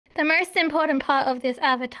The most important part of this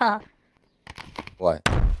avatar. What?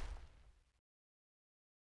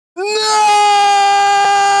 No!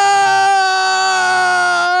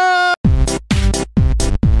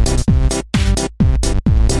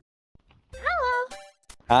 Hello.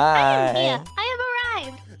 Hi. Yeah, I have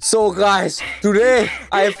arrived. So guys, today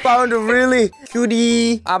I found a really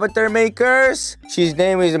cutie avatar makers. His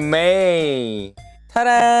name is May.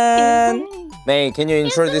 Ta-da! May, can you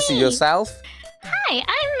introduce yourself? Hi, I'm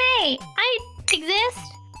May. I exist.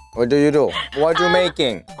 What do you do? What are you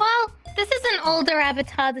making? Well, this is an older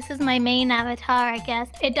avatar. This is my main avatar, I guess.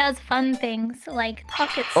 It does fun things like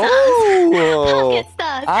pocket stars. Oh! Pocket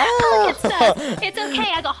stars. Ah. Pocket stars. It's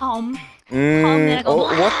okay, I got home. Home, then I go,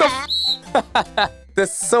 what the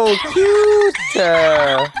That's so cute!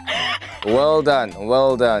 Well done,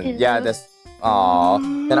 well done. Yeah, that's... Aww.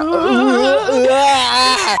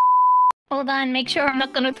 Hold on, make sure I'm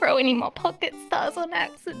not gonna throw any more pocket stars on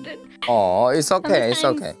accident. Oh, it's okay, it's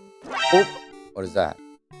okay. Oh, what is that?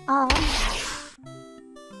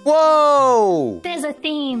 Whoa! There's a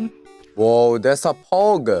theme. Whoa, that's a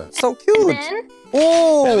pog. So cute. And then,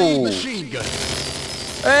 Oh!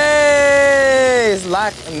 Hey!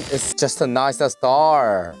 It's just a nice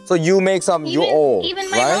star. So you make some even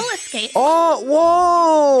my right? roller skate. Oh,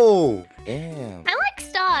 whoa! Damn. I like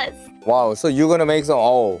stars. Wow, so you're gonna make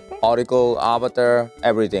some particle, avatar,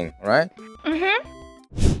 everything, right? Mm-hmm.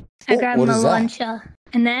 I grab what my is that? launcher.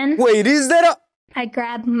 And then Wait, is that a... I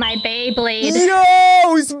grab my Beyblade.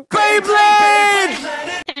 Yo! It's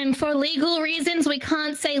Beyblade! And for legal reasons, we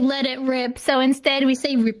can't say let it rip. So instead, we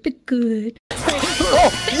say rip it good.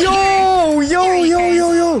 Oh,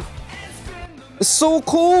 yo! It's so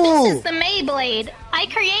cool! This is the Beyblade. I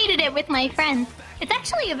created it with my friends. It's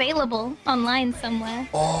actually available online somewhere.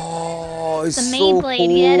 Oh, it's The so Beyblade, cool.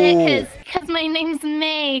 get it? Because my name's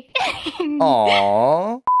May.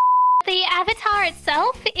 Aww. The avatar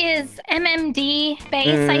itself is MMD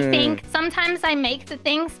based, I think. Sometimes I make the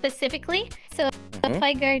thing specifically. So if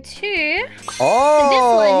I go to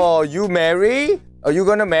Oh, you marry? Are you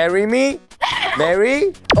gonna marry me?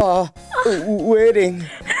 Marry? Wedding.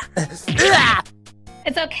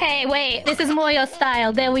 it's okay, wait, this is more your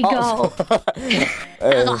style. There we go.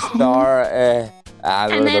 Star. And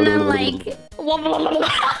then I'm like,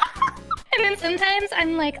 and then sometimes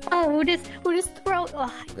I'm like, oh, we'll just throw.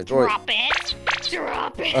 Drop it.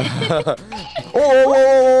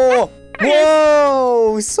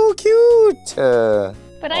 Whoa, so cute.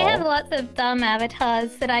 But I have lots of dumb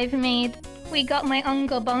avatars that I've made. We got my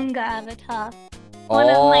Unga Bunga avatar. One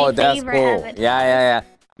of my favorite avatars. Yeah.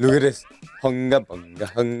 Look at this. Hunga bunga,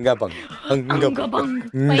 hunga bunga, hunga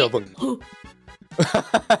bunga.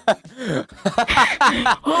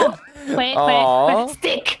 Wait,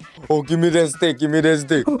 stick. Oh, give me that stick,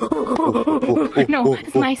 No,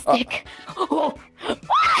 it's my stick.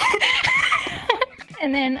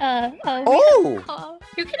 And then,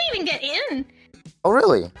 you can even get in. Oh,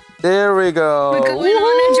 really? There we go. We're going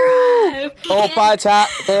on a drive. Opa-cha,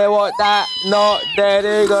 no,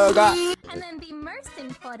 there you go. And then the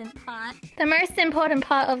most important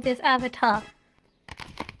part of this avatar.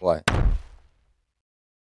 What?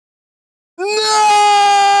 No!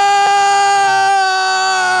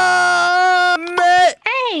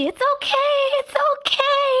 Hey, it's okay.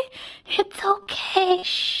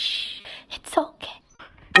 Shh. It's okay.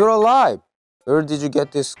 You're alive. Where did you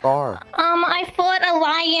get this scar? I fought a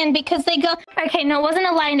lion because they got... Okay, no, it wasn't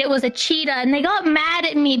a lion, it was a cheetah. And they got mad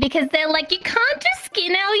at me because they're like, you can't just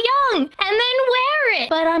skin our young and then wear it.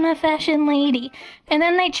 But I'm a fashion lady. And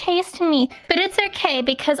then they chased me. But it's okay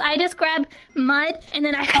because I just grab mud and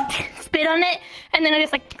then I spit on it. And then I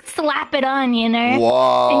just like slap it on, you know?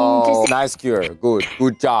 Wow. Nice cure.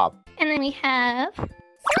 Good job. And then we have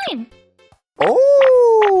slime.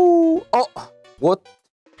 Oh, what?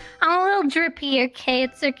 I'm a little drippy, okay?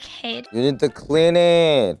 It's okay. You need to clean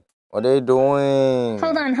it. What are you doing?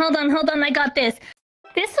 Hold on. I got this.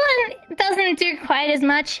 This one doesn't do quite as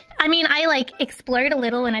much. I mean, I like explode a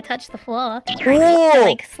little when I touch the floor. Whoa!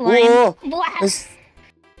 Like slime.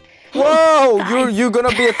 Whoa! You're gonna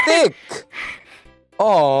be thick.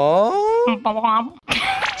 Oh.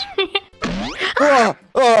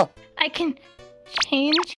 I can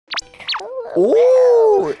change color.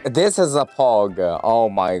 Ooh, this is a pog. Oh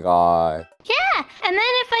my god. Yeah, and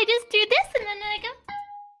then if I just do this and then I go.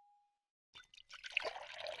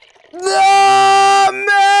 No,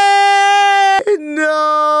 man!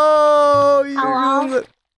 No! Hello?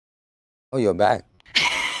 Oh, you're back.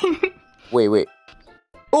 Wait.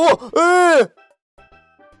 Oh!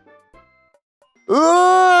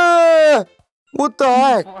 What the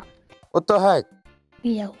heck?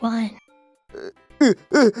 We are one.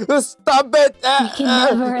 Stop it! You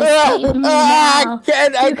can never escape me now. You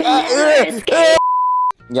can never escape.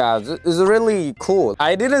 Yeah, it's really cool.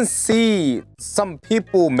 I didn't see some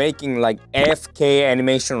people making like AFK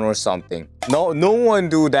animation or something. No one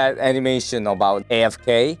do that animation about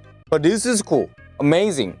AFK. But this is cool.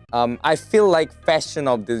 Amazing. I feel like fashion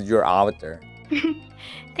of your avatar.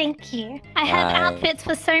 Thank you. I have outfits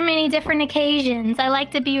for so many different occasions. I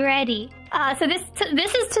like to be ready. So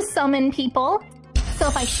this is to summon people. So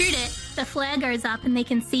if I shoot it, the flare goes up and they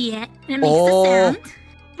can see it. And it makes a sound.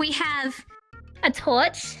 We have a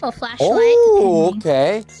torch or flashlight. Oh,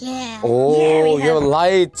 okay. Yeah. Oh, yeah, your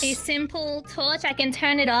lights. A simple torch. I can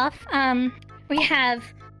turn it off. We have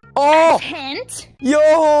a tent.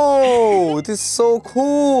 Yo, this is so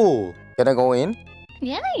cool. Can I go in?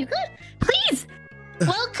 Yeah, you could. Please.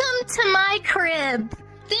 Welcome to my crib.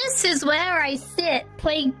 This is where I sit,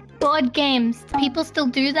 play board games. Do people still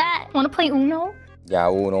do that? Want to play Uno? Yeah,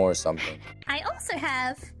 Uno or something. I also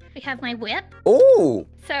have... We have my whip. Oh!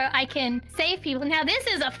 So I can save people. Now this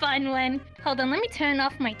is a fun one. Hold on, let me turn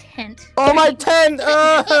off my tent. Oh, my tent!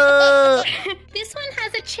 This one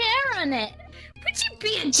has a chair on it. Would you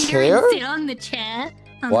be a chair and sit on the chair?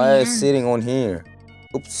 Why is sitting on here?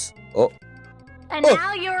 Oops. Oh. And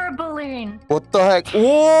now you're a balloon. What the heck?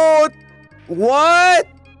 What? What?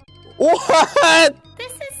 What?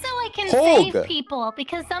 This is so I can save people,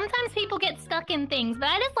 because sometimes people get stuck in things, but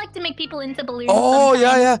I just like to make people into balloons. Oh,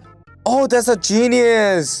 sometimes. yeah. Oh, that's a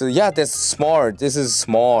genius. Yeah, that's smart. This is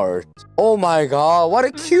smart. Oh my god, what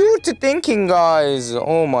a cute thinking, guys.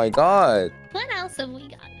 Oh my god. What else have we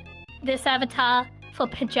got? This avatar for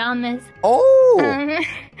pajamas. Oh.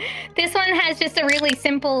 This one has just a really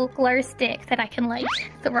simple glow stick that I can like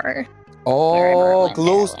throw. Oh,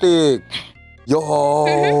 glow stick.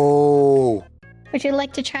 Yo. Would you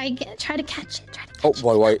like to try to catch it? Oh,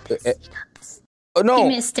 wait. Oh, no. You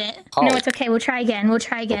missed it. How? No, it's okay. We'll try again. We'll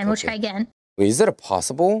try again. Wait, is it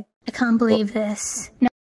possible? I can't believe this. No,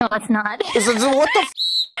 it's not. What the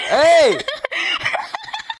Hey!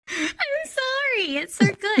 I'm sorry. It's so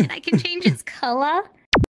good. I can change its color.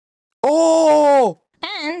 Oh!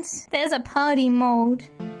 And there's a party mode.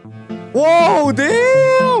 Whoa,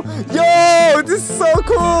 damn! Yo, this is so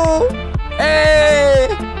cool! Hey!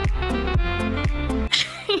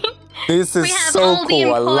 This is so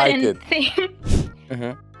cool. I like it.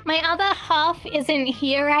 My other half isn't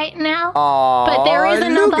here right now. But there is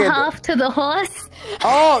another half to the horse.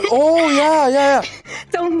 Oh, yeah.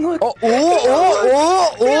 Don't look.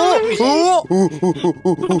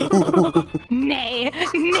 Nay.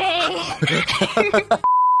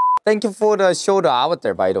 Thank you for the show the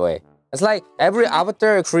avatar, by the way. It's like every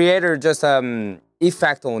avatar creator just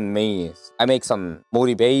effect on me. I make some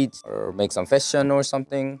motivate or make some fashion or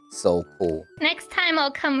something. So cool. Next time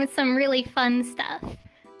I'll come with some really fun stuff.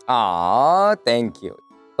 Thank you.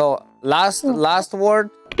 So last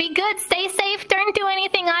word. Be good, stay safe, don't do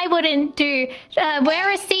anything I wouldn't do.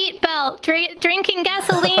 Wear a seatbelt. Drinking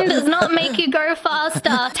gasoline does not make you go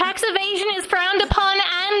faster. Tax evasion is frowned upon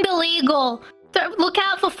and illegal. Look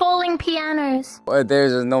out for falling pianos.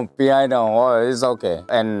 There's no piano. Oh, it's okay.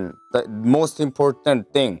 And the most important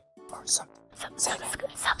thing.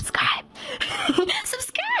 Subscribe.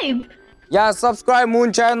 Subscribe. Yeah, subscribe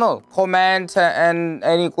Moon channel. Comment and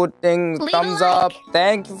any good thing. Leave thumbs a like. up.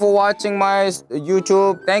 Thank you for watching my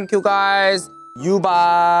YouTube. Thank you guys. You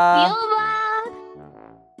bye.